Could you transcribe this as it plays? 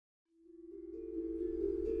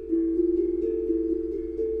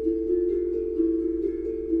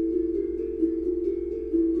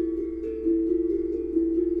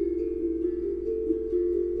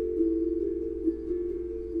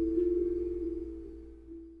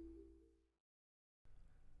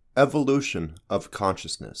Evolution of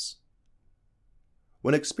consciousness.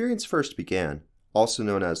 When experience first began, also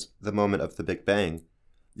known as the moment of the Big Bang,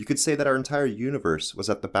 you could say that our entire universe was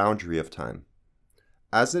at the boundary of time.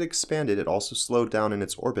 As it expanded, it also slowed down in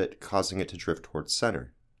its orbit, causing it to drift towards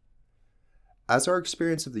center. As our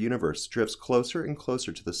experience of the universe drifts closer and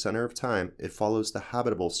closer to the center of time, it follows the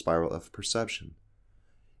habitable spiral of perception.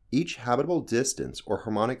 Each habitable distance or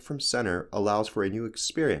harmonic from center allows for a new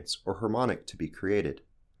experience or harmonic to be created.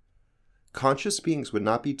 Conscious beings would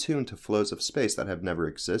not be tuned to flows of space that have never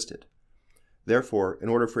existed. Therefore, in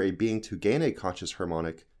order for a being to gain a conscious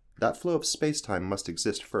harmonic, that flow of space-time must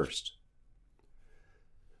exist first.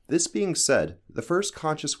 This being said, the first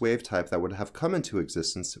conscious wave type that would have come into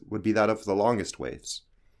existence would be that of the longest waves.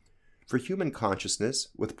 For human consciousness,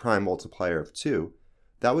 with prime multiplier of 2,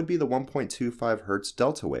 that would be the 1.25 Hz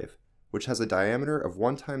delta wave, which has a diameter of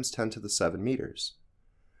 1 × 10 to the 7 meters.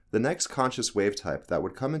 The next conscious wave type that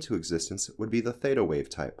would come into existence would be the theta wave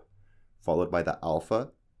type, followed by the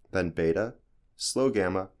alpha, then beta, slow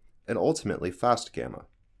gamma, and ultimately fast gamma.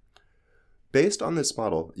 Based on this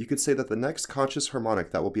model, you could say that the next conscious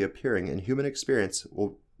harmonic that will be appearing in human experience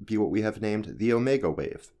will be what we have named the omega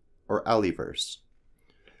wave, or alliverse.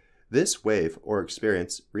 This wave, or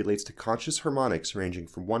experience, relates to conscious harmonics ranging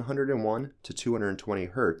from 101 to 220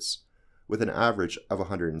 Hz, with an average of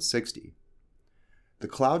 160. The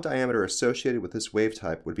cloud diameter associated with this wave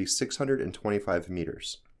type would be 625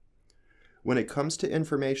 meters. When it comes to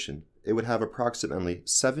information, it would have approximately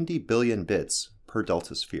 70 billion bits per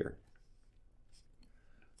delta sphere.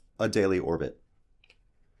 A daily orbit.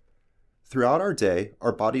 Throughout our day,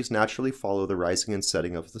 our bodies naturally follow the rising and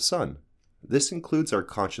setting of the sun. This includes our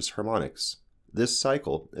conscious harmonics. This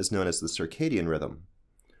cycle is known as the circadian rhythm.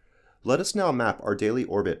 Let us now map our daily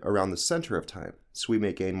orbit around the center of time, so we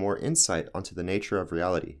may gain more insight onto the nature of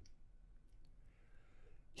reality.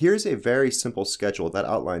 Here is a very simple schedule that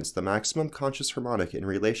outlines the maximum conscious harmonic in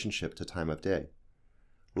relationship to time of day.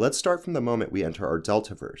 Let's start from the moment we enter our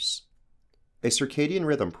deltaverse. A circadian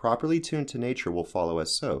rhythm properly tuned to nature will follow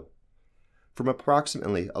as so. From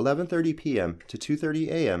approximately 11:30 p.m. to 2:30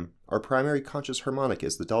 a.m., our primary conscious harmonic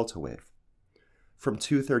is the delta wave. From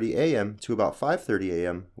 2:30 a.m. to about 5:30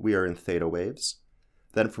 a.m., we are in theta waves.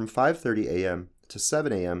 Then from 5:30 a.m. to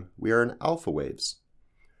 7 a.m., we are in alpha waves.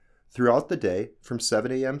 Throughout the day, from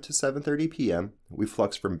 7 a.m. to 7:30 p.m., we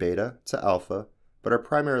flux from beta to alpha, but are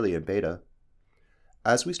primarily in beta.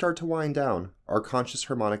 As we start to wind down, our conscious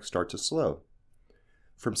harmonics start to slow.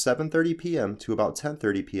 From 7:30 p.m. to about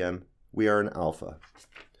 10:30 p.m., we are in alpha.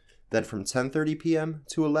 Then from 10:30 p.m.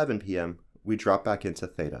 to 11 p.m., we drop back into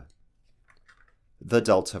theta. The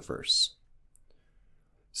deltaverse.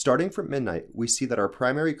 Starting from midnight, we see that our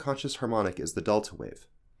primary conscious harmonic is the delta wave.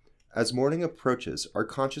 As morning approaches, our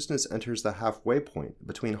consciousness enters the halfway point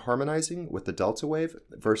between harmonizing with the delta wave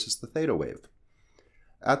versus the theta wave.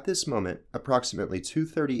 At this moment, approximately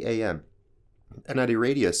 2:30 a.m., and at a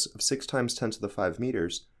radius of 6 × 10 to the 5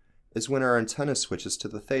 meters, is when our antenna switches to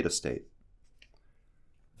the theta state.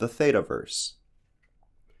 The thetaverse.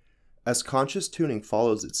 As conscious tuning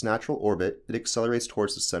follows its natural orbit, it accelerates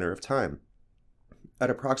towards the center of time. At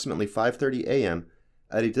approximately 5:30 a.m.,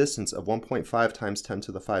 at a distance of 1.5 × 10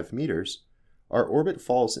 to the 5 meters, our orbit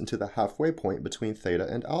falls into the halfway point between theta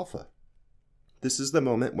and alpha. This is the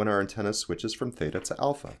moment when our antenna switches from theta to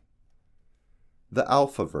alpha. The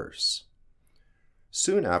alphaverse.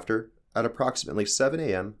 Soon after, at approximately 7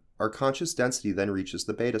 a.m., our conscious density then reaches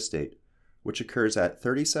the beta state, which occurs at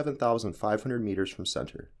 37,500 meters from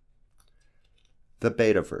center. The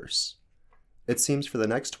betaverse. It seems for the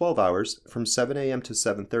next 12 hours, from 7 a.m. to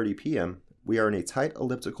 7:30 p.m., we are in a tight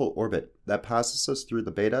elliptical orbit that passes us through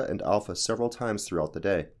the beta and alpha several times throughout the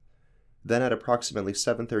day. Then at approximately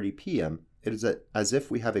 7:30 p.m., it is as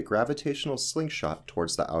if we have a gravitational slingshot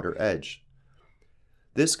towards the outer edge.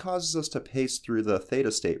 This causes us to pace through the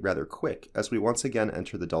theta state rather quick as we once again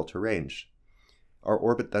enter the delta range. Our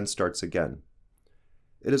orbit then starts again.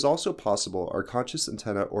 It is also possible our conscious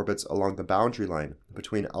antenna orbits along the boundary line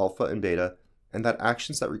between alpha and beta, and that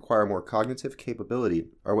actions that require more cognitive capability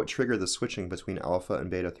are what trigger the switching between alpha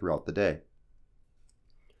and beta throughout the day.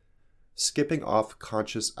 Skipping off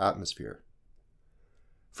conscious atmosphere.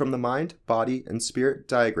 From the mind, body, and spirit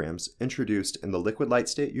diagrams introduced in the liquid light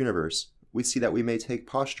state universe, we see that we may take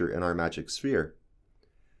posture in our magic sphere.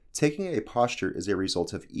 Taking a posture is a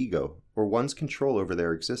result of ego, or one's control over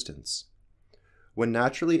their existence. When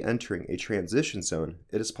naturally entering a transition zone,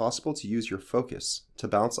 it is possible to use your focus to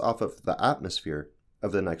bounce off of the atmosphere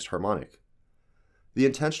of the next harmonic. The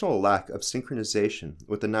intentional lack of synchronization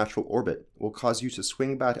with the natural orbit will cause you to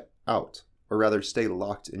swing back out, or rather stay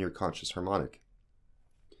locked in your conscious harmonic.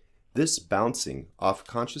 This bouncing off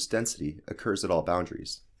conscious density occurs at all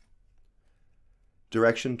boundaries.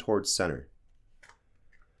 Direction towards center.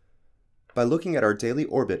 By looking at our daily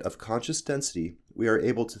orbit of conscious density, we are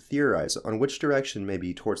able to theorize on which direction may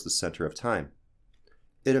be towards the center of time.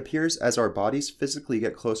 It appears as our bodies physically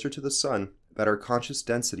get closer to the sun that our conscious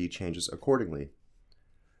density changes accordingly.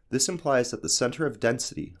 This implies that the center of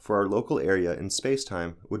density for our local area in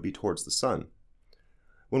space-time would be towards the sun.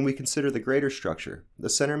 When we consider the greater structure, the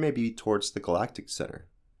center may be towards the galactic center.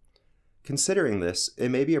 Considering this, it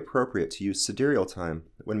may be appropriate to use sidereal time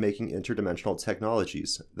when making interdimensional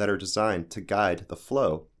technologies that are designed to guide the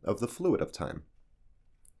flow of the fluid of time.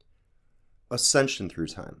 Ascension through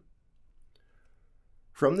time.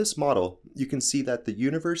 From this model, you can see that the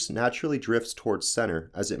universe naturally drifts towards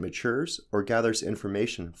center as it matures or gathers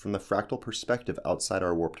information from the fractal perspective outside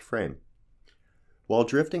our warped frame. While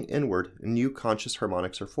drifting inward, new conscious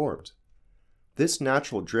harmonics are formed. This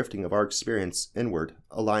natural drifting of our experience inward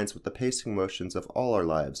aligns with the pacing motions of all our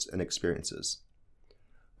lives and experiences.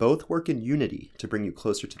 Both work in unity to bring you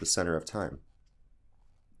closer to the center of time.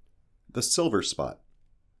 The silver spot.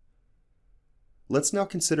 Let's now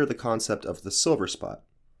consider the concept of the silver spot.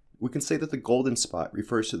 We can say that the golden spot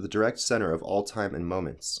refers to the direct center of all time and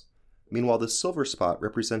moments. Meanwhile, the silver spot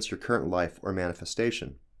represents your current life or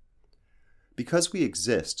manifestation. Because we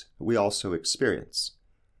exist, we also experience.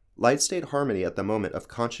 Light-state harmony at the moment of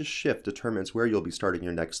conscious shift determines where you'll be starting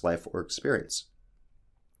your next life or experience.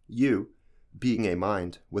 You, being a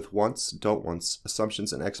mind with wants, don't wants,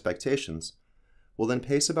 assumptions, and expectations, will then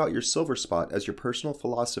pace about your silver spot as your personal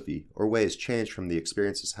philosophy or ways change from the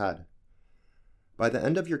experiences had. By the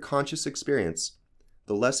end of your conscious experience,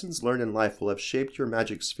 the lessons learned in life will have shaped your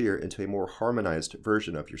magic sphere into a more harmonized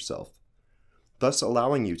version of yourself, thus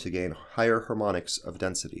allowing you to gain higher harmonics of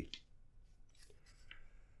density.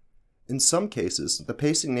 In some cases, the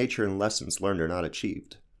pacing nature and lessons learned are not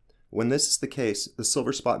achieved. When this is the case, the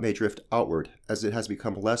silver spot may drift outward as it has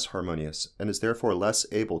become less harmonious and is therefore less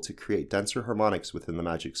able to create denser harmonics within the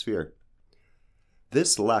magic sphere.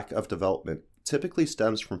 This lack of development typically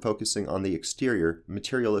stems from focusing on the exterior,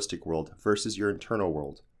 materialistic world versus your internal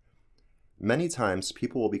world. Many times,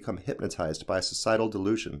 people will become hypnotized by societal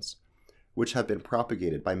delusions, which have been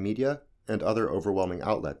propagated by media and other overwhelming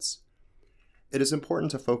outlets. It is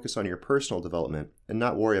important to focus on your personal development and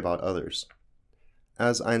not worry about others.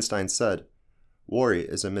 As Einstein said, worry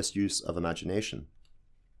is a misuse of imagination.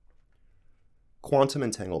 Quantum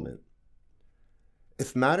entanglement.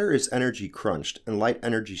 If matter is energy crunched and light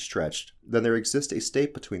energy stretched, then there exists a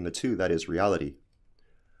state between the two that is reality.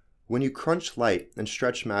 When you crunch light and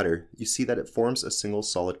stretch matter, you see that it forms a single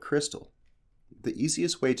solid crystal. The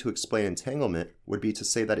easiest way to explain entanglement would be to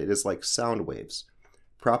say that it is like sound waves,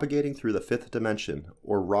 propagating through the fifth dimension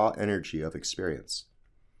or raw energy of experience.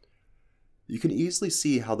 You can easily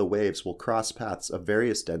see how the waves will cross paths of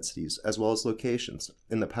various densities as well as locations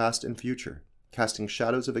in the past and future, casting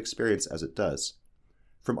shadows of experience as it does.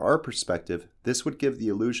 From our perspective, this would give the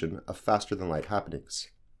illusion of faster-than-light happenings.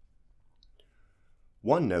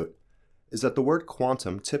 One note is that the word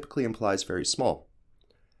quantum typically implies very small.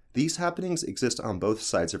 These happenings exist on both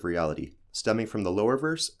sides of reality, stemming from the lower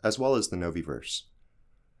verse as well as the noviverse.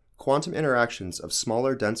 Quantum interactions of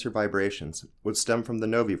smaller, denser vibrations would stem from the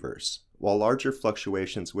noviverse, while larger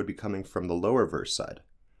fluctuations would be coming from the lower verse side.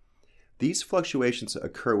 These fluctuations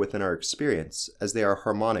occur within our experience as they are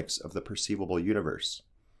harmonics of the perceivable universe,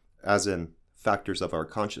 as in factors of our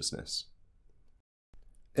consciousness.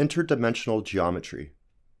 Interdimensional geometry.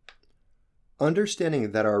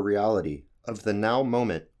 Understanding that our reality of the now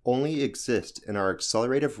moment only exists in our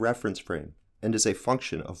accelerative reference frame and is a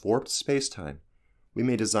function of warped space-time, we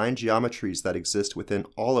may design geometries that exist within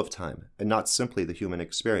all of time and not simply the human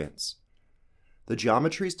experience. The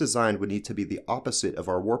geometries designed would need to be the opposite of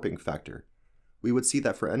our warping factor. We would see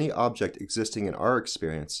that for any object existing in our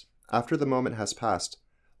experience, after the moment has passed,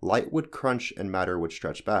 light would crunch and matter would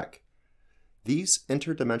stretch back. These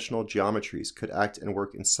interdimensional geometries could act and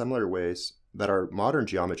work in similar ways that our modern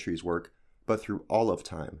geometries work, but through all of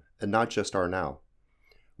time, and not just our now.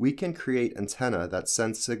 We can create antennae that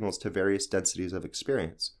send signals to various densities of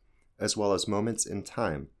experience, as well as moments in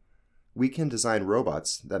time. We can design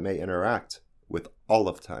robots that may interact with all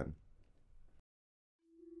of time.